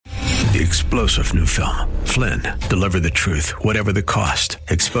The explosive new film, Flynn, deliver the truth, whatever the cost,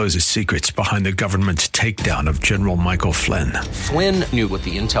 exposes secrets behind the government's takedown of General Michael Flynn. Flynn knew what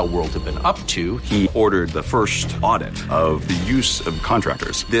the intel world had been up to. He ordered the first audit of the use of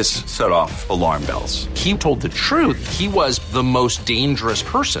contractors. This set off alarm bells. He told the truth. He was the most dangerous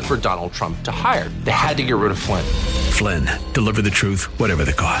person for Donald Trump to hire. They had to get rid of Flynn. Flynn, deliver the truth, whatever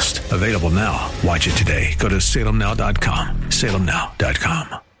the cost. Available now. Watch it today. Go to salemnow.com.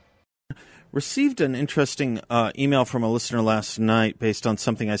 salemnow.com. Received an interesting email from a listener last night based on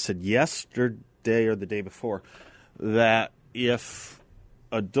something I said yesterday or the day before, that if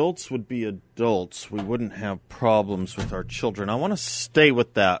adults would be adults, we wouldn't have problems with our children. I want to stay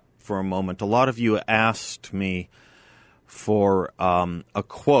with that for a moment. A lot of you asked me for a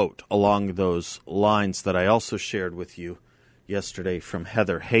quote along those lines that I also shared with you yesterday from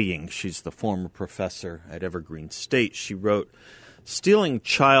Heather Haying. She's the former professor at Evergreen State. She wrote, "Stealing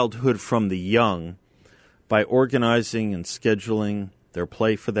childhood from the young by organizing and scheduling their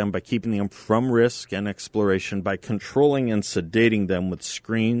play for them, by keeping them from risk and exploration, by controlling and sedating them with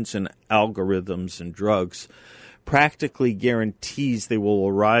screens and algorithms and drugs, practically guarantees they will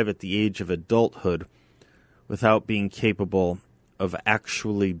arrive at the age of adulthood without being capable of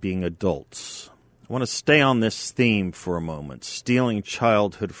actually being adults." I want to stay on this theme for a moment, stealing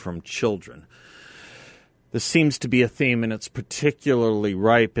childhood from children. This seems to be a theme, and it's particularly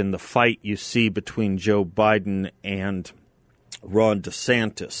ripe in the fight you see between Joe Biden and Ron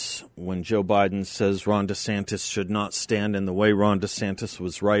DeSantis. When Joe Biden says Ron DeSantis should not stand in the way, Ron DeSantis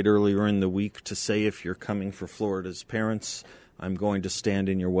was right earlier in the week to say, if you're coming for Florida's parents, I'm going to stand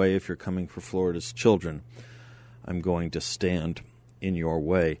in your way. If you're coming for Florida's children, I'm going to stand in your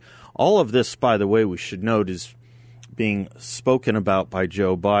way. All of this, by the way, we should note, is being spoken about by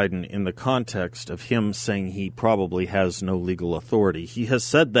Joe Biden in the context of him saying he probably has no legal authority. He has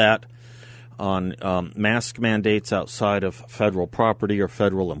said that on mask mandates outside of federal property or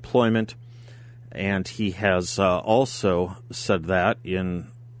federal employment, and he has also said that in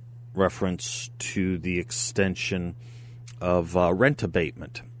reference to the extension of rent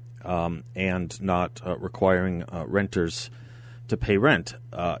abatement and not requiring renters to pay rent.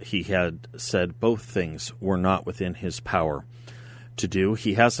 He had said both things were not within his power to do.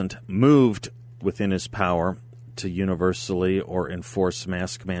 He hasn't moved within his power to universally or enforce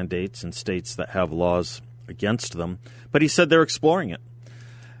mask mandates in states that have laws against them, but he said they're exploring it.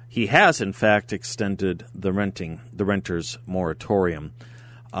 He has, in fact, extended the renters' moratorium,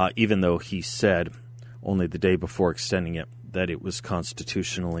 even though he said only the day before extending it that it was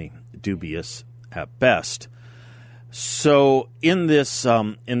constitutionally dubious at best. So in this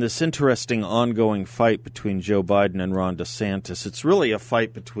interesting ongoing fight between Joe Biden and Ron DeSantis, it's really a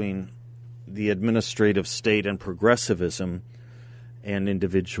fight between the administrative state and progressivism and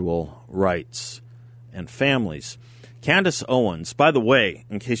individual rights and families. Candace Owens, by the way,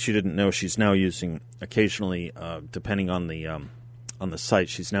 in case you didn't know, she's now using occasionally, depending on the site,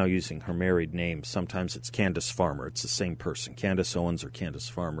 she's now using her married name. Sometimes it's Candace Farmer. It's the same person, Candace Owens or Candace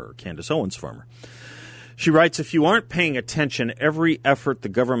Farmer or Candace Owens Farmer. She writes, "If you aren't paying attention, every effort the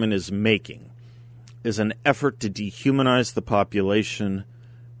government is making is an effort to dehumanize the population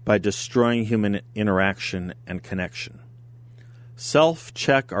by destroying human interaction and connection.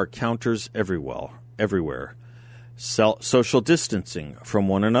 Self-check our counters everywhere. Social distancing from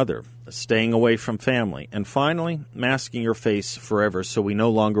one another, staying away from family, and finally, masking your face forever so we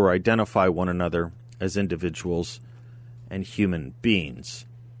no longer identify one another as individuals and human beings."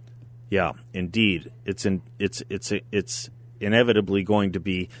 Yeah, indeed, it's inevitably going to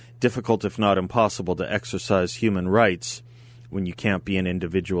be difficult, if not impossible, to exercise human rights when you can't be an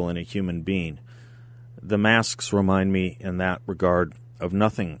individual and a human being. The masks remind me in that regard of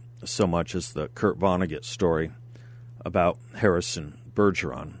nothing so much as the Kurt Vonnegut story about Harrison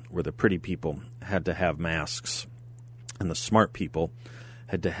Bergeron, where the pretty people had to have masks and the smart people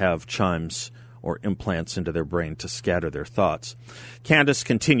had to have chimes or implants into their brain to scatter their thoughts. Candace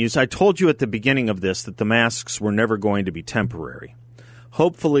continues, "I told you at the beginning of this that the masks were never going to be temporary.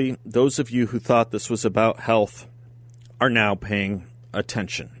 Hopefully, those of you who thought this was about health are now paying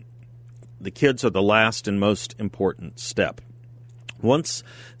attention. The kids are the last and most important step. Once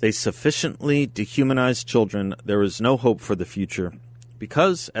they sufficiently dehumanize children, there is no hope for the future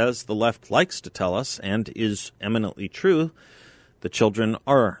because, as the left likes to tell us, and is eminently true, the children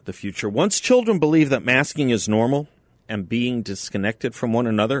are the future. Once children believe that masking is normal and being disconnected from one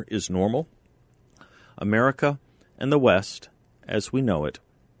another is normal, America and the West, as we know it,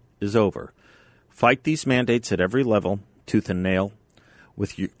 is over. Fight these mandates at every level, tooth and nail.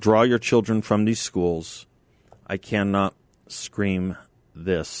 Draw your children from these schools. I cannot scream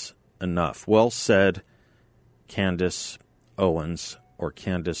this enough. Well said, Candace Owens, or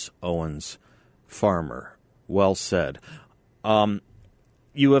Candace Owens Farmer. Well said.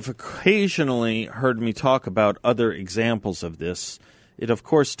 You have occasionally heard me talk about other examples of this. It, of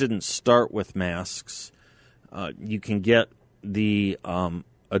course, didn't start with masks. You can get the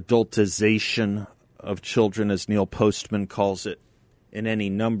adultization of children, as Neil Postman calls it, in any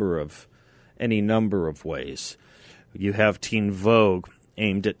number of ways. You have Teen Vogue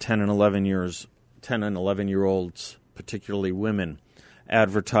aimed at 10 and 11-year-olds, particularly women,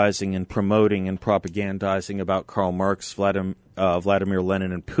 advertising and promoting and propagandizing about Karl Marx, Vladimir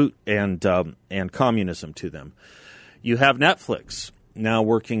Lenin, and Putin, and communism to them. You have Netflix now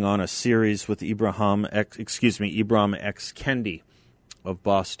working on a series with Ibram X. Kendi of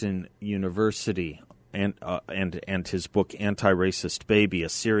Boston University and his book Anti-Racist Baby, a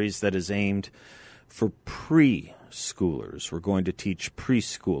series that is aimed for preschoolers. We're going to teach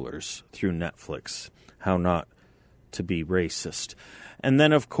preschoolers through Netflix how not to be racist. And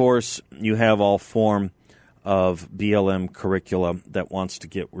then, of course, you have all form of BLM curricula that wants to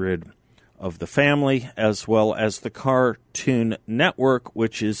get rid of the family, as well as the Cartoon Network,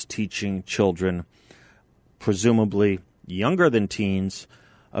 which is teaching children, presumably younger than teens,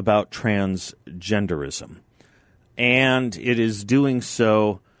 about transgenderism. And it is doing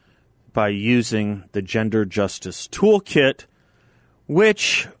so by using the Gender Justice Toolkit,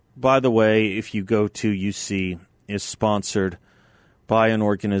 which, by the way, if you go to UC, is sponsored by an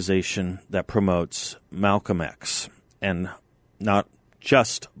organization that promotes Malcolm X, and not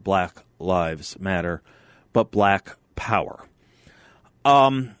just Black Lives Matter, but Black Power.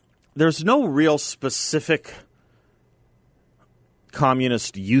 There's no real specific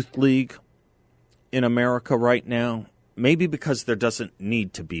communist youth league in America right now, maybe because there doesn't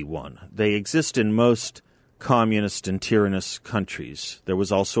need to be one. They exist in most communist and tyrannous countries. There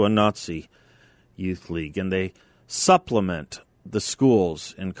was also a Nazi youth league, and they supplement the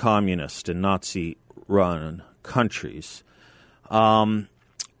schools in communist and Nazi-run countries.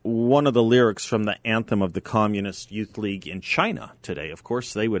 One of the lyrics from the anthem of the Communist Youth League in China today, of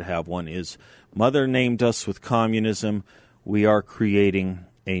course they would have one, is, "Mother named us with communism. We are creating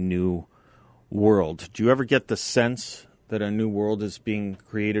a new world." Do you ever get the sense that a new world is being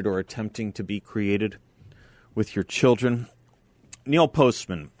created or attempting to be created with your children? Neil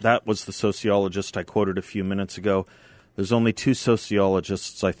Postman, that was the sociologist I quoted a few minutes ago. There's only two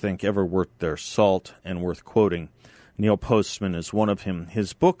sociologists, I think, ever worth their salt and worth quoting. Neil Postman is one of him.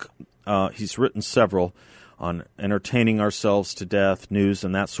 His book, he's written several on entertaining ourselves to death, news,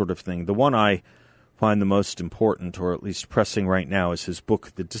 and that sort of thing. The one I find the most important, or at least pressing right now, is his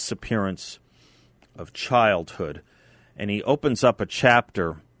book, The Disappearance of Childhood. And he opens up a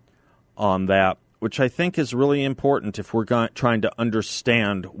chapter on that, which I think is really important if we're trying to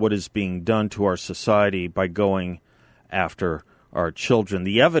understand what is being done to our society by going after our children.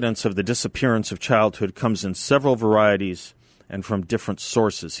 The evidence of the disappearance of childhood comes in several varieties and from different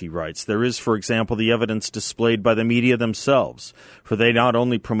sources, he writes. There is, for example, the evidence displayed by the media themselves, for they not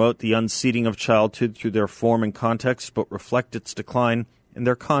only promote the unseating of childhood through their form and context, but reflect its decline in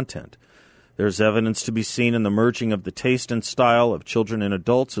their content. There's evidence to be seen in the merging of the taste and style of children and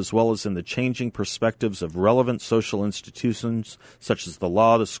adults, as well as in the changing perspectives of relevant social institutions such as the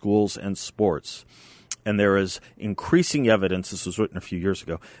law, the schools, and sports. And there is increasing evidence, this was written a few years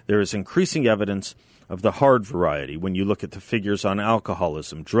ago, there is increasing evidence of the hard variety when you look at the figures on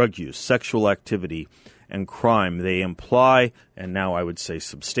alcoholism, drug use, sexual activity, and crime. They imply, and now I would say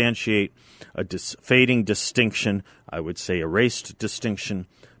substantiate, a fading distinction, I would say erased distinction,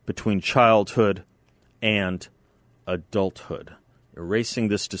 between childhood and adulthood. Erasing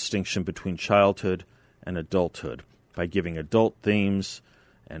this distinction between childhood and adulthood by giving adult themes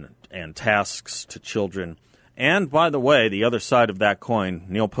and tasks to children. And, by the way, the other side of that coin,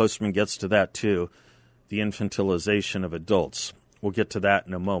 Neil Postman gets to that too, the infantilization of adults. We'll get to that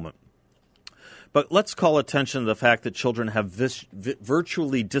in a moment. But let's call attention to the fact that children have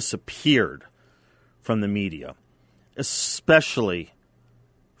virtually disappeared from the media, especially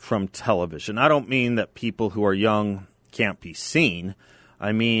from television. I don't mean that people who are young can't be seen.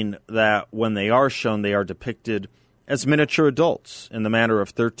 I mean that when they are shown, they are depicted as miniature adults in the manner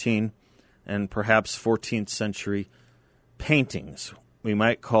of 13th and perhaps 14th century paintings. We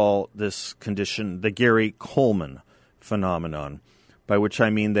might call this condition the Gary Coleman phenomenon, by which I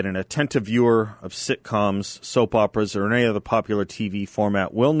mean that an attentive viewer of sitcoms, soap operas, or any other popular TV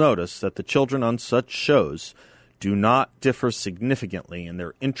format will notice that the children on such shows do not differ significantly in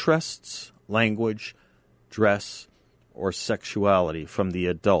their interests, language, dress, or sexuality from the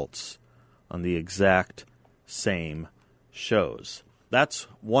adults on the exact same shows. that's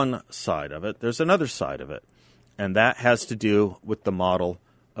one side of it. There's another side of it, and that has to do with the model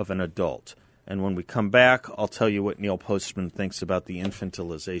of an adult. And when we come back, I'll tell you what Neil Postman thinks about the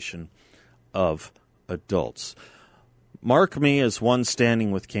infantilization of adults. Mark me as one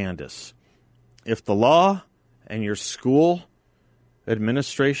standing with Candace. If the law and your school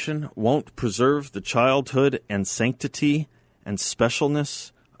administration won't preserve the childhood and sanctity and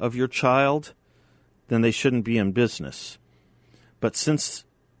specialness of your child, then they shouldn't be in business. But since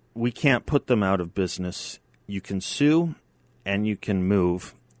we can't put them out of business, you can sue and you can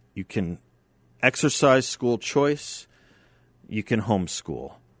move. You can exercise school choice. You can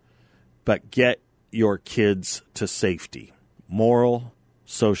homeschool. But get your kids to safety, moral,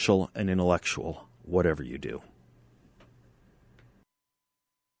 social, and intellectual, whatever you do.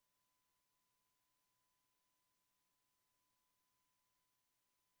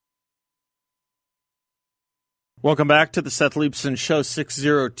 Welcome back to the Seth Leibsohn Show,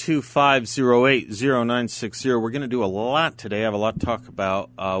 602-508-0960. We're going to do a lot today. I have a lot to talk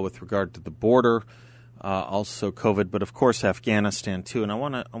about with regard to the border, also COVID, but of course Afghanistan too. And I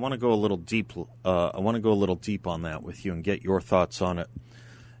want to go a little deep. I want to go a little deep on that with you and get your thoughts on it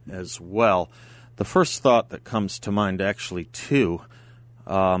as well. The first thought that comes to mind, actually, too,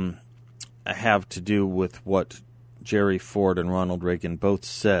 have to do with what Jerry Ford and Ronald Reagan both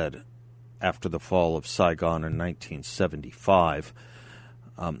said after the fall of Saigon in 1975.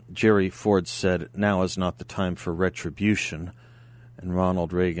 Jerry Ford said, "Now is not the time for retribution." And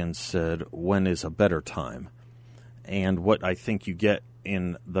Ronald Reagan said, "When is a better time?" And what I think you get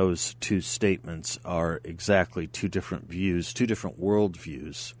in those two statements are exactly two different views, two different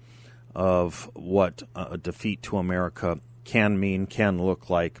worldviews of what a defeat to America can mean, can look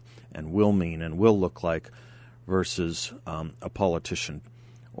like, and will mean and will look like, versus a politician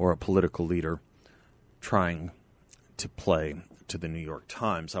or a political leader trying to play to the New York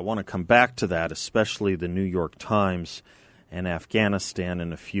Times. I want to come back to that, especially the New York Times and Afghanistan,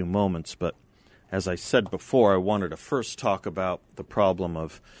 in a few moments. But as I said before, I wanted to first talk about the problem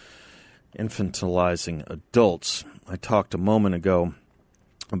of infantilizing adults. I talked a moment ago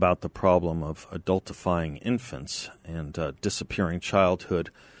about the problem of adultifying infants and disappearing childhood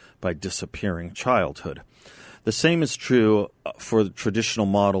by disappearing childhood. The same is true for the traditional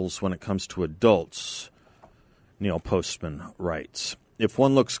models when it comes to adults, Neil Postman writes. If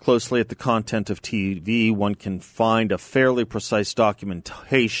one looks closely at the content of TV, one can find a fairly precise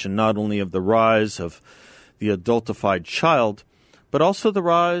documentation not only of the rise of the adultified child, but also the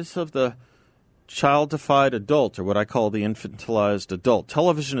rise of the childified adult, or what I call the infantilized adult.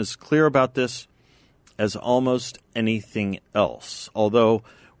 Television is clear about this as almost anything else, although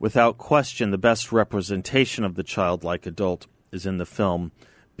without question, the best representation of the childlike adult is in the film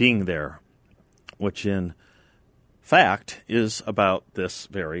Being There, which in fact is about this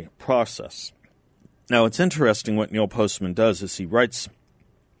very process. Now, it's interesting what Neil Postman does is he writes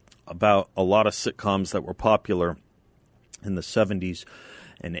about a lot of sitcoms that were popular in the 70s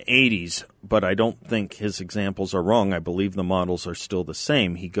and 80s, but I don't think his examples are wrong. I believe the models are still the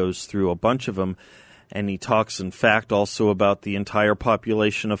same. He goes through a bunch of them, and he talks, in fact, also about the entire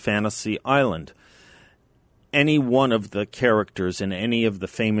population of Fantasy Island. Any one of the characters in any of the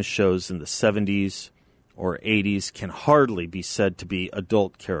famous shows in the 70s or 80s can hardly be said to be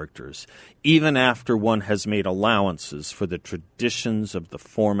adult characters, even after one has made allowances for the traditions of the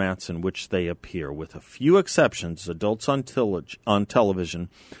formats in which they appear. With a few exceptions, adults on television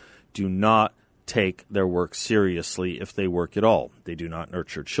do not take their work seriously if they work at all. They do not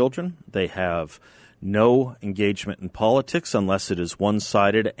nurture children. They have no engagement in politics unless it is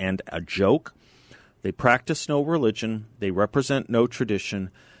one-sided and a joke. They practice no religion. They represent no tradition.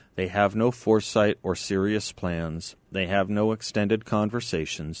 They have no foresight or serious plans. They have no extended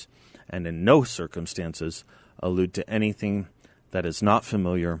conversations, and in no circumstances allude to anything that is not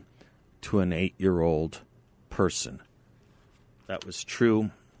familiar to an 8-year-old person. That was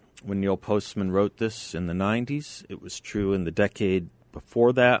true when Neil Postman wrote this in the 90s. It was true in the decade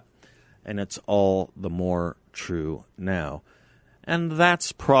before that, and it's all the more true now. And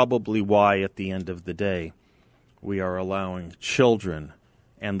that's probably why, at the end of the day, we are allowing children,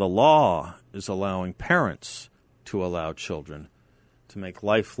 and the law is allowing parents to allow children to make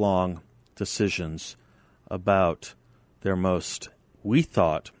lifelong decisions about their most, we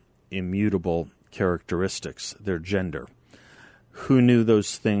thought, immutable characteristics, their gender. Who knew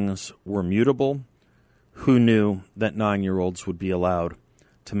those things were mutable? Who knew that 9-year-olds would be allowed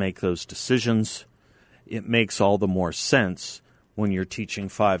to make those decisions? It makes all the more sense when you're teaching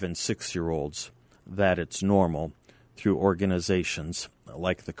 5- and 6-year-olds that it's normal through organizations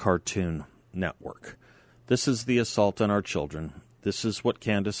like the Cartoon Network. This is the assault on our children. This is what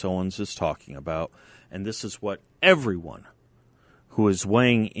Candace Owens is talking about, and this is what everyone who is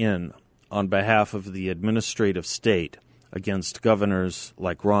weighing in on behalf of the administrative state against governors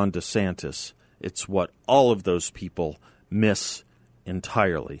like Ron DeSantis, it's what all of those people miss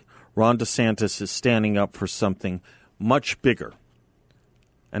entirely. Ron DeSantis is standing up for something much bigger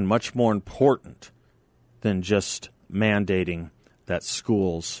and much more important than just mandating that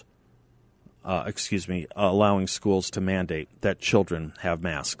schools, allowing schools to mandate that children have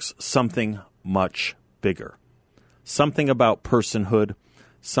masks. Something much bigger. Something about personhood,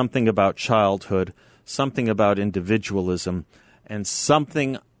 something about childhood, something about individualism, and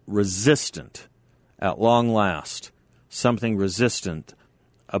something resistant at long last, something resistant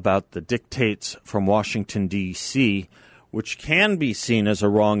about the dictates from Washington, D.C., which can be seen as a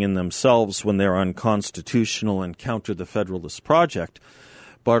wrong in themselves when they're unconstitutional and counter the Federalist Project,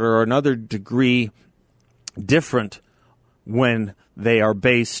 but are another degree different when they are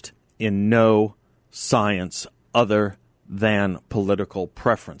based in no science other than political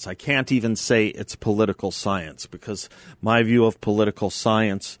preference. I can't even say it's political science, because my view of political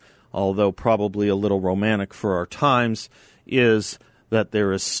science, although probably a little romantic for our times, is that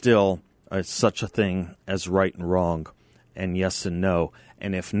there is still such a thing as right and wrong, and yes and no,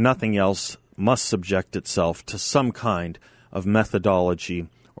 and if nothing else, must subject itself to some kind of methodology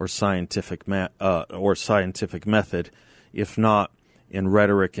or scientific method, if not in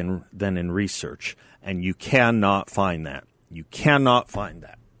rhetoric and then in research. And you cannot find that. You cannot find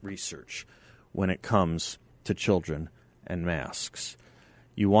that research when it comes to children and masks.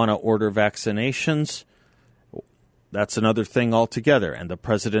 You want to order vaccinations? That's another thing altogether, and the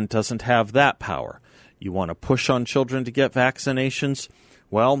president doesn't have that power. You want to push on children to get vaccinations?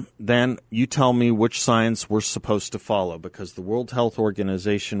 Well, then you tell me which science we're supposed to follow, because the World Health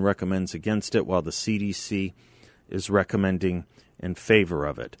Organization recommends against it while the CDC is recommending in favor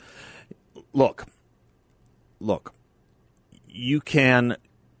of it. Look, you can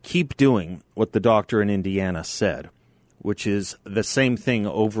keep doing what the doctor in Indiana said, which is the same thing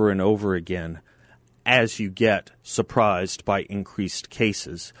over and over again as you get surprised by increased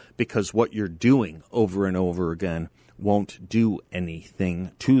cases, because what you're doing over and over again won't do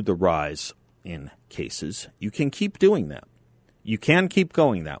anything to the rise in cases. You can keep doing that. You can keep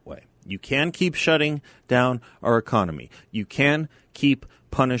going that way. You can keep shutting down our economy. You can keep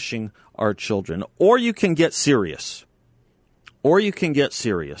punishing our children. Or you can get serious.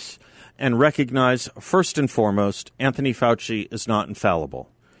 And recognize, first and foremost, Anthony Fauci is not infallible.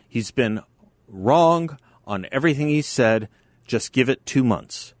 He's been wrong on everything he said. Just give it 2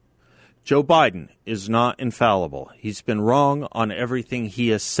 months. Joe Biden is not infallible. He's been wrong on everything he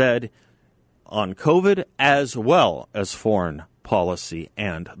has said on COVID as well as foreign policy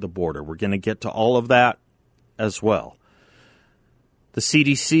and the border. We're going to get to all of that as well. The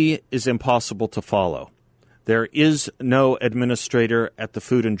CDC is impossible to follow. There is no administrator at the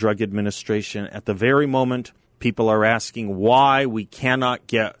Food and Drug Administration. At the very moment, people are asking why we cannot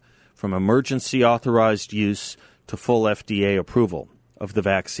get from emergency authorized use to full FDA approval of the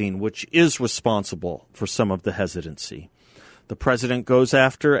vaccine, which is responsible for some of the hesitancy. The president goes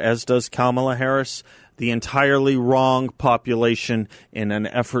after, as does Kamala Harris, the entirely wrong population in an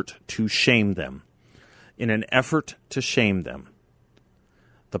effort to shame them. The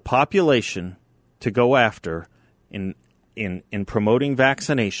population to go after in promoting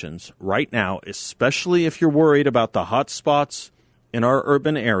vaccinations right now, especially if you're worried about the hot spots in our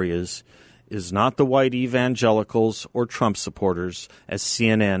urban areas, is not the white evangelicals or Trump supporters, as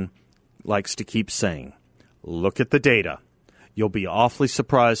CNN likes to keep saying. Look at the data. You'll be awfully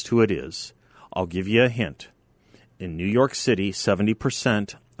surprised who it is. I'll give you a hint. In New York City,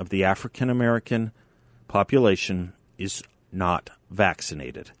 70% of the African American population is not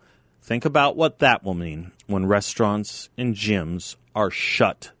vaccinated. Think about what that will mean when restaurants and gyms are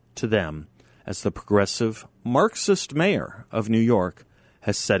shut to them, as the progressive Marxist mayor of New York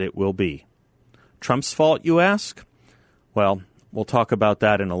has said it will be. Trump's fault, you ask? Well, we'll talk about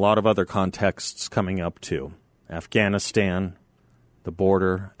that in a lot of other contexts coming up, too. Afghanistan, the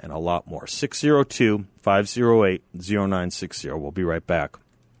border, and a lot more. 602-508-0960. We'll be right back.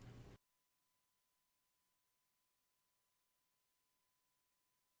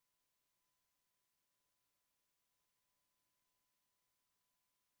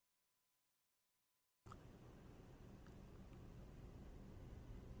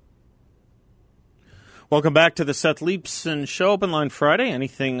 Welcome back to the Seth Leibsohn Show, Open Line Friday.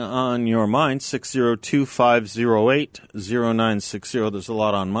 Anything on your mind, 602-508-0960. There's a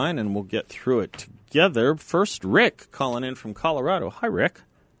lot on mine, and we'll get through it together. First, Rick calling in from Colorado. Hi, Rick.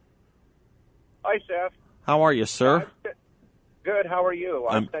 Hi, Seth. How are you, sir? Good. How are you?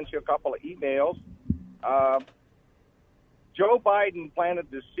 I sent you a couple of emails. Joe Biden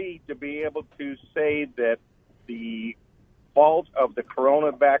planted the seed to be able to say that the fault of the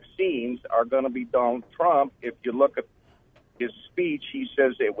corona vaccines are going to be Donald Trump. If you look at his speech, he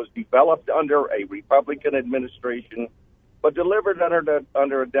says it was developed under a Republican administration, but delivered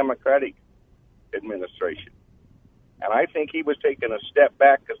under a Democratic administration. And I think he was taking a step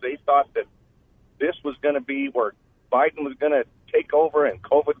back because they thought that this was going to be where Biden was going to take over and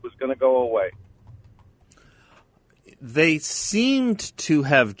COVID was going to go away. They seemed to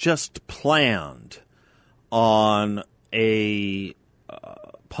have just planned on a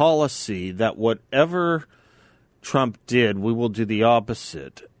policy that whatever Trump did, we will do the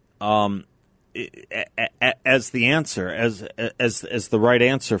opposite. As the answer, as the right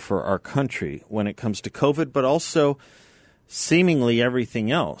answer for our country when it comes to COVID, but also seemingly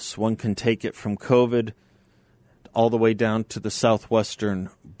everything else. One can take it from COVID all the way down to the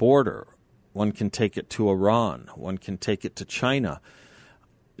southwestern border. One can take it to Iran. One can take it to China.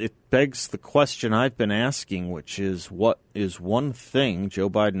 It begs the question I've been asking, which is, what is one thing Joe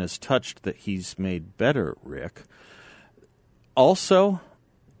Biden has touched that he's made better, Rick? Also,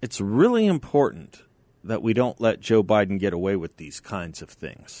 it's really important that we don't let Joe Biden get away with these kinds of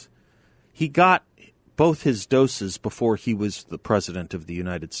things. He got both his doses before he was the president of the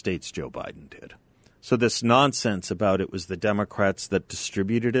United States, Joe Biden did. So this nonsense about it was the Democrats that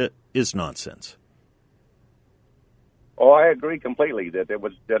distributed it is nonsense. Oh, I agree completely that it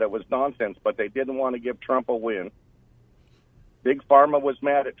was nonsense, but they didn't want to give Trump a win. Big Pharma was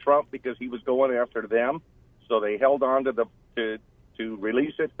mad at Trump because he was going after them, so they held on to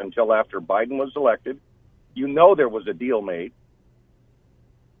release it until after Biden was elected. You know there was a deal made.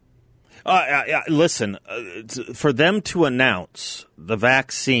 Listen, for them to announce the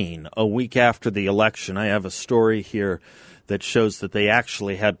vaccine a week after the election, I have a story here that shows that they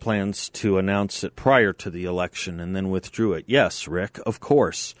actually had plans to announce it prior to the election and then withdrew it. Yes, Rick, of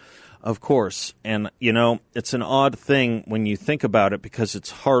course. Of course. And, you know, it's an odd thing when you think about it because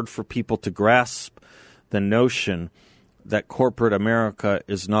it's hard for people to grasp the notion that corporate America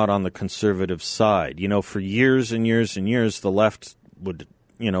is not on the conservative side. You know, for years and years and years, the left would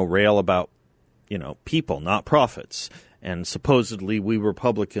rail about, people, not profits. And supposedly we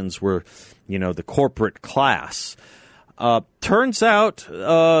Republicans were, the corporate class. Turns out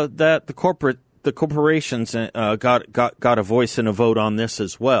that the corporations got a voice and a vote on this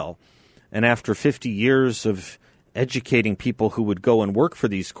as well. And after 50 years of educating people who would go and work for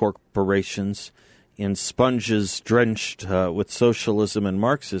these corporations in sponges drenched with socialism and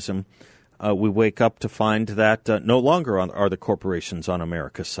Marxism, we wake up to find that no longer are the corporations on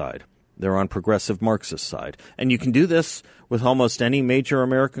America's side. They're on progressive Marxist side. And you can do this with almost any major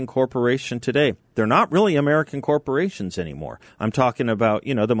American corporation today. They're not really American corporations anymore. I'm talking about,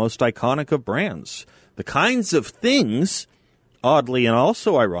 the most iconic of brands. The kinds of things, oddly and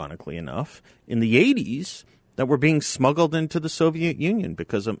also ironically enough, in the 80s that were being smuggled into the Soviet Union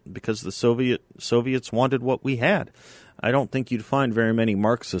because the Soviets wanted what we had. I don't think you'd find very many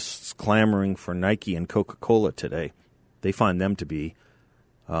Marxists clamoring for Nike and Coca-Cola today. They find them to be,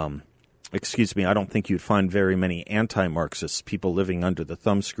 I don't think you'd find very many anti-Marxists, people living under the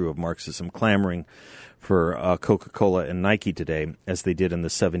thumbscrew of Marxism, clamoring for Coca-Cola and Nike today, as they did in the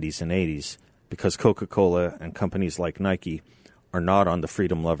 70s and 80s, because Coca-Cola and companies like Nike are not on the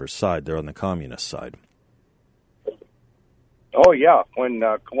freedom lovers' side. They're on the communist side. Oh, yeah.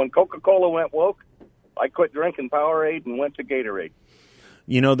 When Coca-Cola went woke, I quit drinking Powerade and went to Gatorade.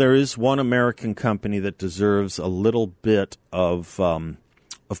 There is one American company that deserves a little bit of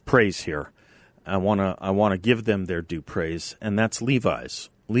praise here. I want to give them their due praise, and that's Levi's.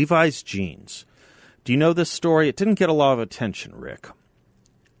 Levi's jeans. Do you know this story? It didn't get a lot of attention, Rick.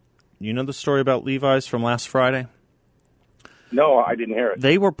 You know the story about Levi's from last Friday? No, I didn't hear it.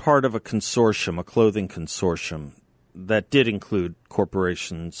 They were part of a consortium, a clothing consortium, that did include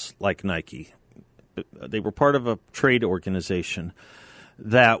corporations like Nike. They were part of a trade organization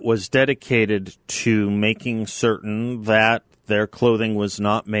that was dedicated to making certain that their clothing was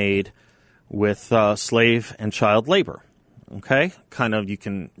not made with slave and child labor. Okay? Kind of, you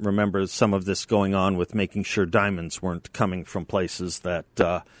can remember some of this going on with making sure diamonds weren't coming from places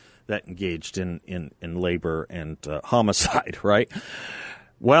that engaged in labor and homicide, right?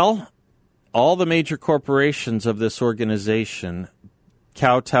 Well, all the major corporations of this organization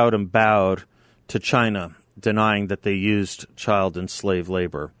kowtowed and bowed to China, denying that they used child and slave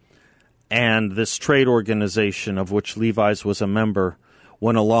labor. And this trade organization, of which Levi's was a member,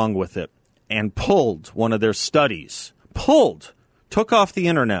 went along with it and pulled one of their studies, took off the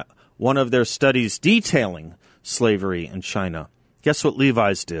internet one of their studies detailing slavery in China. Guess what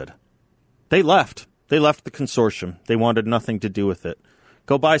Levi's did? They left. They left the consortium. They wanted nothing to do with it.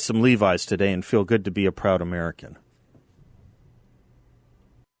 Go buy some Levi's today and feel good to be a proud American.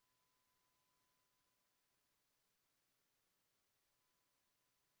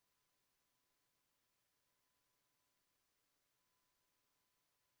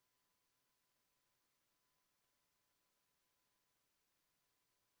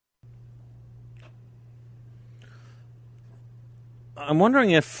 I'm wondering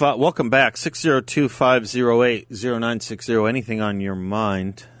if, welcome back, 602-508-0960, anything on your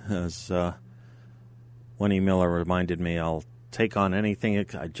mind? As one emailer reminded me, I'll take on anything.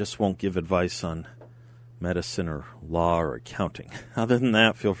 I just won't give advice on medicine or law or accounting. Other than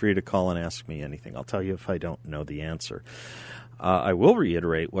that, feel free to call and ask me anything. I'll tell you if I don't know the answer. I will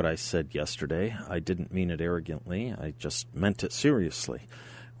reiterate what I said yesterday. I didn't mean it arrogantly. I just meant it seriously,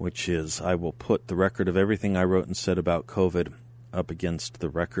 which is I will put the record of everything I wrote and said about COVID up against the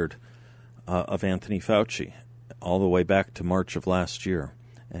record of Anthony Fauci all the way back to March of last year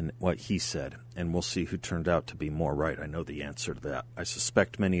and what he said. And we'll see who turned out to be more right. I know the answer to that. I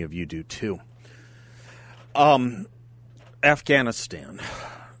suspect many of you do too. Afghanistan.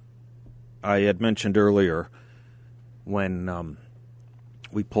 I had mentioned earlier when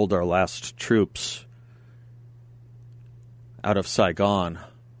we pulled our last troops out of Saigon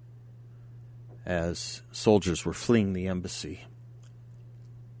as soldiers were fleeing the embassy.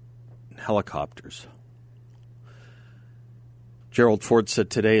 Helicopters. Gerald Ford said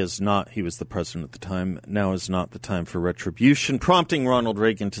today is not, he was the president at the time, now is not the time for retribution, prompting Ronald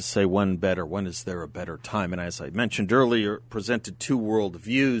Reagan to say when is there a better time? And as I mentioned earlier, presented two world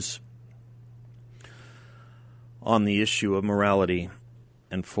views on the issue of morality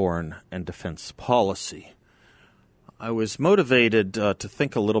and foreign and defense policy. I was motivated to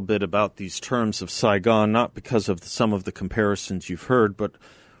think a little bit about these terms of Saigon, not because of some of the comparisons you've heard, but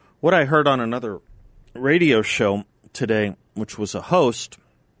what I heard on another radio show today, which was a host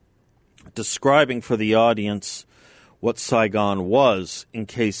describing for the audience what Saigon was in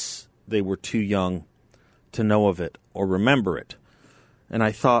case they were too young to know of it or remember it. And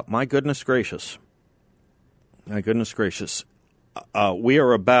I thought, my goodness gracious, we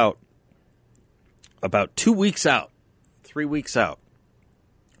are about 2 weeks out, 3 weeks out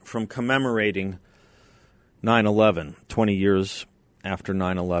from commemorating 9/11, 20 years after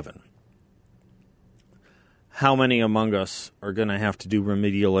 9/11. How many among us are going to have to do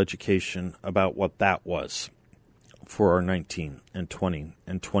remedial education about what that was for our 19 and 20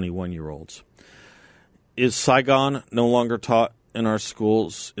 and 21-year-olds? Is Saigon no longer taught in our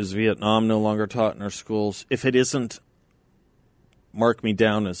schools? Is Vietnam no longer taught in our schools? If it isn't, mark me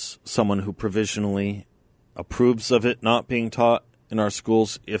down as someone who provisionally approves of it not being taught in our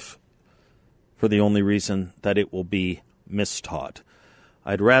schools, if for the only reason that it will be mistaught.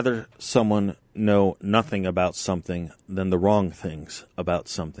 I'd rather someone know nothing about something than the wrong things about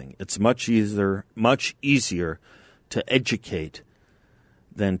something. It's much easier to educate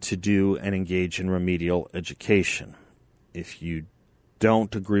than to do and engage in remedial education. If you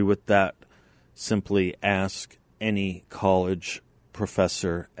don't agree with that, simply ask any college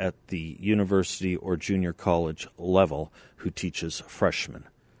professor at the university or junior college level who teaches freshmen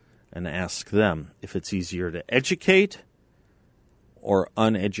and ask them if it's easier to educate or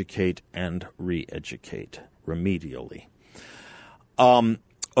uneducate and re-educate remedially.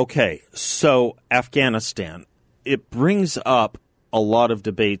 Okay, so Afghanistan. It brings up a lot of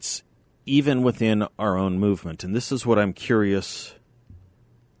debates even within our own movement, and this is what I'm curious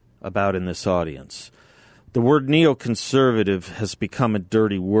about in this audience. The word neoconservative has become a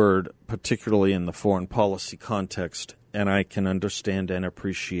dirty word, particularly in the foreign policy context, and I can understand and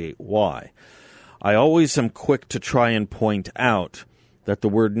appreciate why. I always am quick to try and point out that the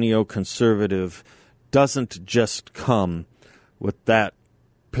word neoconservative doesn't just come with that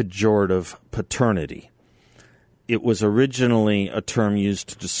pejorative paternity. It was originally a term used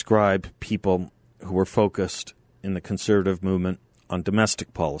to describe people who were focused in the conservative movement on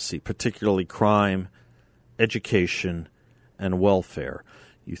domestic policy, particularly crime, education, and welfare.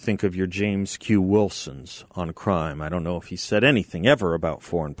 You think of your James Q. Wilsons on crime. I don't know if he said anything ever about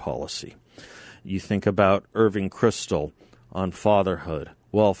foreign policy. You think about Irving Kristol on fatherhood,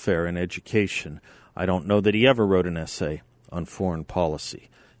 welfare, and education. I don't know that he ever wrote an essay on foreign policy.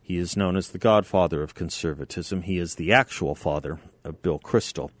 He is known as the godfather of conservatism. He is the actual father of Bill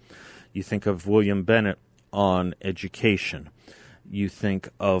Kristol. You think of William Bennett on education. You think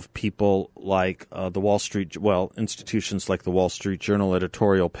of people like institutions like the Wall Street Journal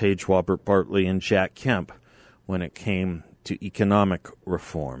editorial page, Robert Bartley and Jack Kemp, when it came to economic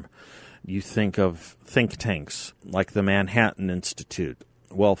reform. You think of think tanks like the Manhattan Institute,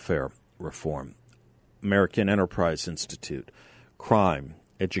 welfare reform, American Enterprise Institute, crime,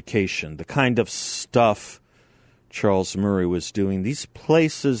 education, the kind of stuff Charles Murray was doing. These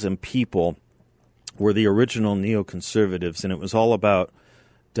places and people were the original neoconservatives, and it was all about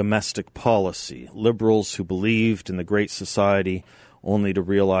domestic policy. Liberals who believed in the Great Society, only to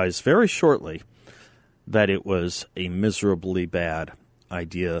realize very shortly that it was a miserably bad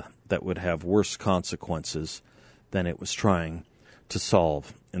idea that would have worse consequences than it was trying to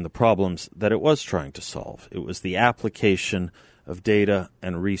solve in the problems that it was trying to solve. It was the application of data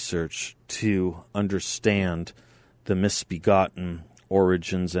and research to understand the misbegotten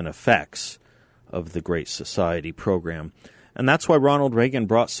origins and effects of the Great Society program. And that's why Ronald Reagan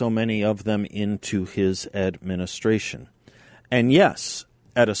brought so many of them into his administration. And yes,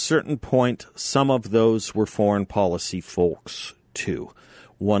 at a certain point, some of those were foreign policy folks, too.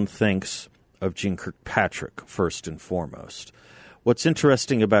 One thinks of Jeane Kirkpatrick first and foremost. What's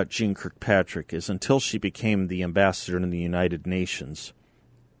interesting about Jeane Kirkpatrick is until she became the ambassador in the United Nations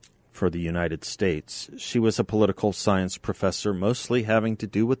for the United States, she was a political science professor, mostly having to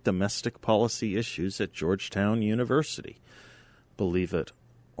do with domestic policy issues at Georgetown University, believe it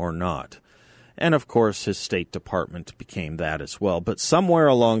or not. And, of course, his State Department became that as well. But somewhere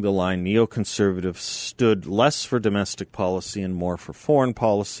along the line, neoconservatives stood less for domestic policy and more for foreign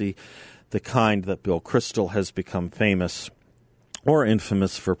policy, the kind that Bill Kristol has become famous or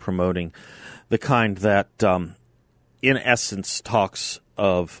infamous for promoting, the kind that, in essence, talks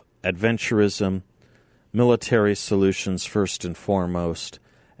of adventurism, military solutions first and foremost,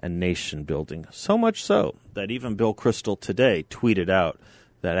 and nation building. So much so that even Bill Kristol today tweeted out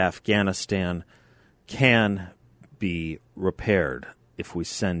that Afghanistan can be repaired if we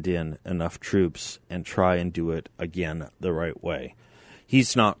send in enough troops and try and do it again the right way.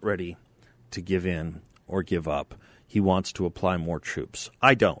 He's not ready to give in or give up. He wants to apply more troops.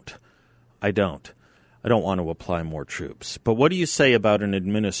 I don't want to apply more troops. But what do you say about an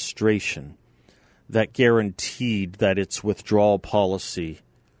administration that guaranteed that its withdrawal policy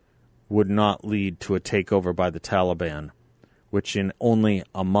would not lead to a takeover by the Taliban, which in only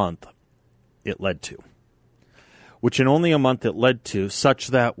a month it led to? Such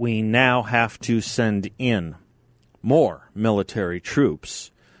that we now have to send in more military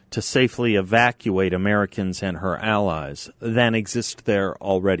troops to safely evacuate Americans and her allies than exist there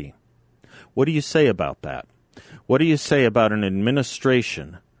already. What do you say about that? What do you say about an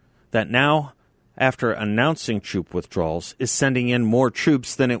administration that now, after announcing troop withdrawals, is sending in more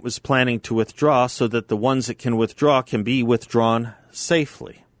troops than it was planning to withdraw so that the ones it can withdraw can be withdrawn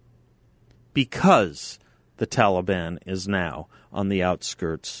safely? Because the Taliban is now on the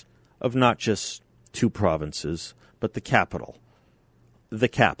outskirts of not just two provinces, but the capital. The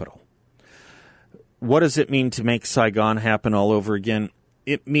capital. What does it mean to make Saigon happen all over again?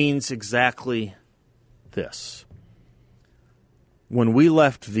 It means exactly this. When we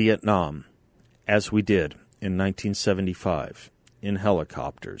left Vietnam, as we did in 1975, in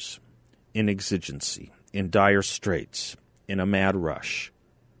helicopters, in exigency, in dire straits, in a mad rush,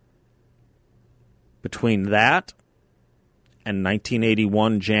 between that and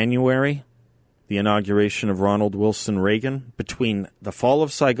 1981 January, the inauguration of Ronald Wilson Reagan, between the fall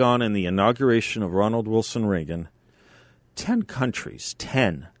of Saigon and the inauguration of Ronald Wilson Reagan, 10 countries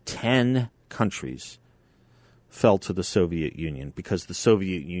fell to the Soviet Union because the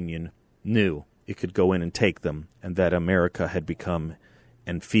Soviet Union knew it could go in and take them, and that America had become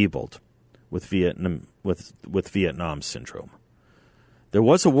enfeebled with Vietnam syndrome. There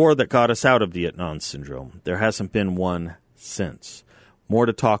was a war that got us out of Vietnam syndrome. There hasn't been one since. More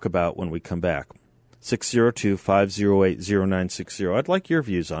to talk about when we come back. 602-508-0960. I'd like your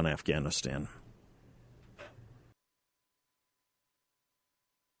views on Afghanistan.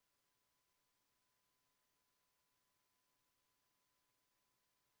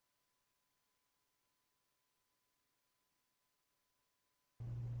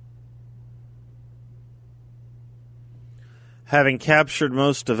 Having captured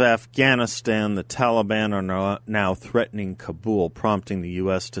most of Afghanistan, the Taliban are now threatening Kabul, prompting the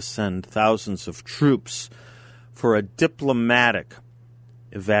U.S. to send thousands of troops for a diplomatic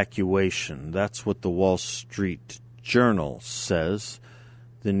evacuation. That's what the Wall Street Journal says.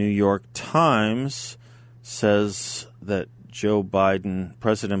 The New York Times says that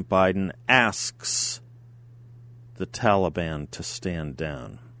President Biden asks the Taliban to stand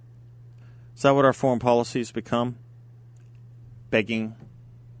down. Is that what our foreign policy has become? Begging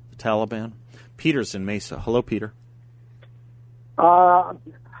the Taliban? Peter's in Mesa. Hello, Peter.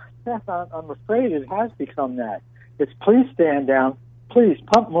 Yes, I'm afraid it has become that. It's please stand down. please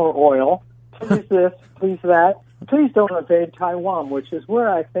pump more oil, please this, please that, please don't invade Taiwan, which is where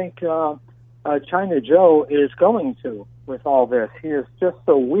I think China Joe is going to with all this. He is just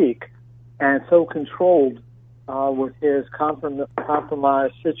so weak and so controlled with his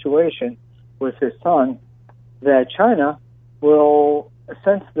compromised situation with his son that China will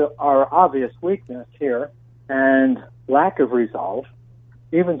sense our obvious weakness here and lack of resolve,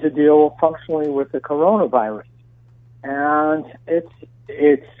 even to deal functionally with the coronavirus. And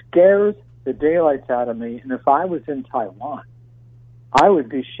it scares the daylights out of me. And if I was in Taiwan, I would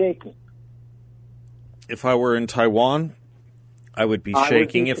be shaking. If I were in Taiwan, I would be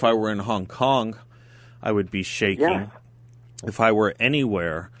shaking. If I were in Hong Kong, I would be shaking. Yeah. If I were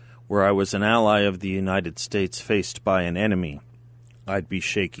anywhere where I was an ally of the United States faced by an enemy, I'd be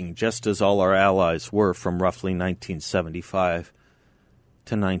shaking, just as all our allies were from roughly 1975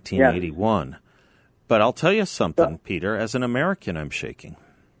 to 1981. Yes. But I'll tell you something, Peter. As an American, I'm shaking.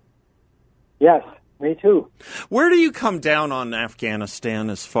 Yes, me too. Where do you come down on Afghanistan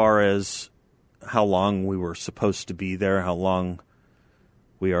as far as how long we were supposed to be there, how long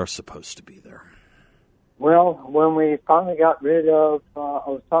we are supposed to be there? Well, when we finally got rid of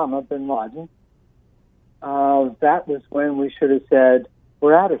Osama bin Laden, that was when we should have said,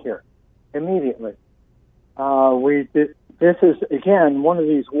 we're out of here immediately. This is, again, one of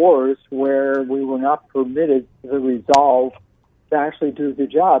these wars where we were not permitted the resolve to actually do the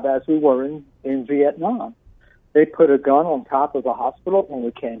job as we were in Vietnam. They put a gun on top of a hospital, and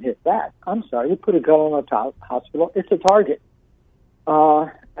we can't hit that. I'm sorry, you put a gun on a hospital, it's a target.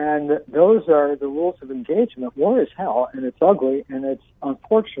 And those are the rules of engagement. War is hell, and it's ugly, and it's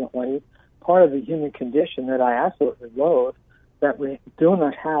unfortunately part of the human condition that I absolutely loathe, that we do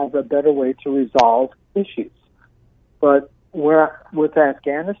not have a better way to resolve issues. But with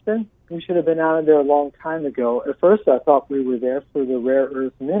Afghanistan, we should have been out of there a long time ago. At first, I thought we were there for the rare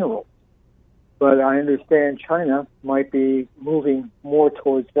earth minerals. But I understand China might be moving more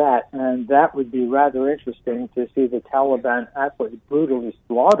towards that, and that would be rather interesting to see the Taliban actually brutally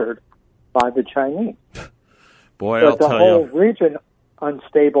slaughtered by the Chinese. Boy, but I'll tell you. The whole region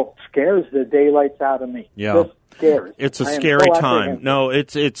unstable scares the daylights out of me. Yeah. Just scares. It's a scary time. No,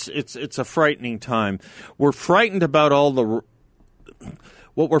 it's a frightening time. We're frightened about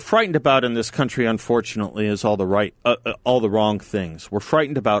what we're frightened about in this country, unfortunately, is all the wrong things. We're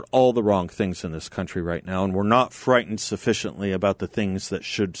frightened about all the wrong things in this country right now, and we're not frightened sufficiently about the things that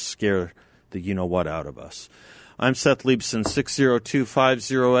should scare the you-know-what out of us. I'm Seth Leibson,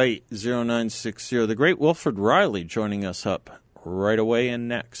 602-508-0960. The great Wilfred Riley joining us up right away and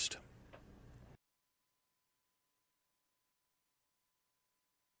next.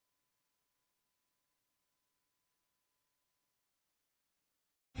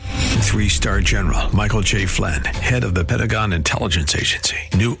 Three-star General Michael J. Flynn, head of the Pentagon Intelligence Agency,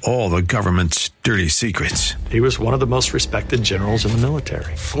 knew all the government's dirty secrets. He was one of the most respected generals in the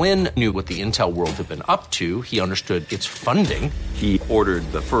military. Flynn knew what the intel world had been up to. He understood its funding. He ordered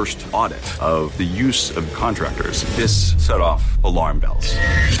the first audit of the use of contractors. This set off alarm bells.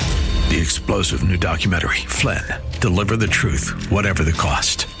 The explosive new documentary, Flynn, Deliver the Truth, Whatever the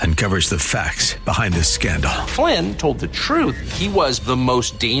Cost, uncovers the facts behind this scandal. Flynn told the truth. He was the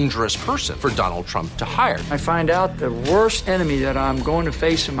most dangerous person for Donald Trump to hire. I find out the worst enemy that I'm going to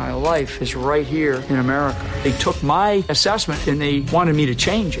face in my life is right here in America. They took my assessment and they wanted me to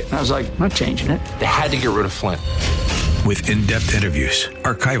change it. And I was like, I'm not changing it. They had to get rid of Flynn. With in-depth interviews,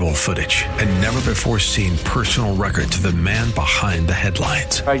 archival footage, and never-before-seen personal records of the man behind the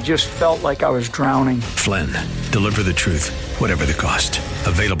headlines. I just felt like I was drowning. Flynn, Deliver the Truth, Whatever the Cost.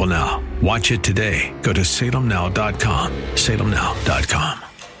 Available now. Watch it today. Go to salemnow.com. salemnow.com.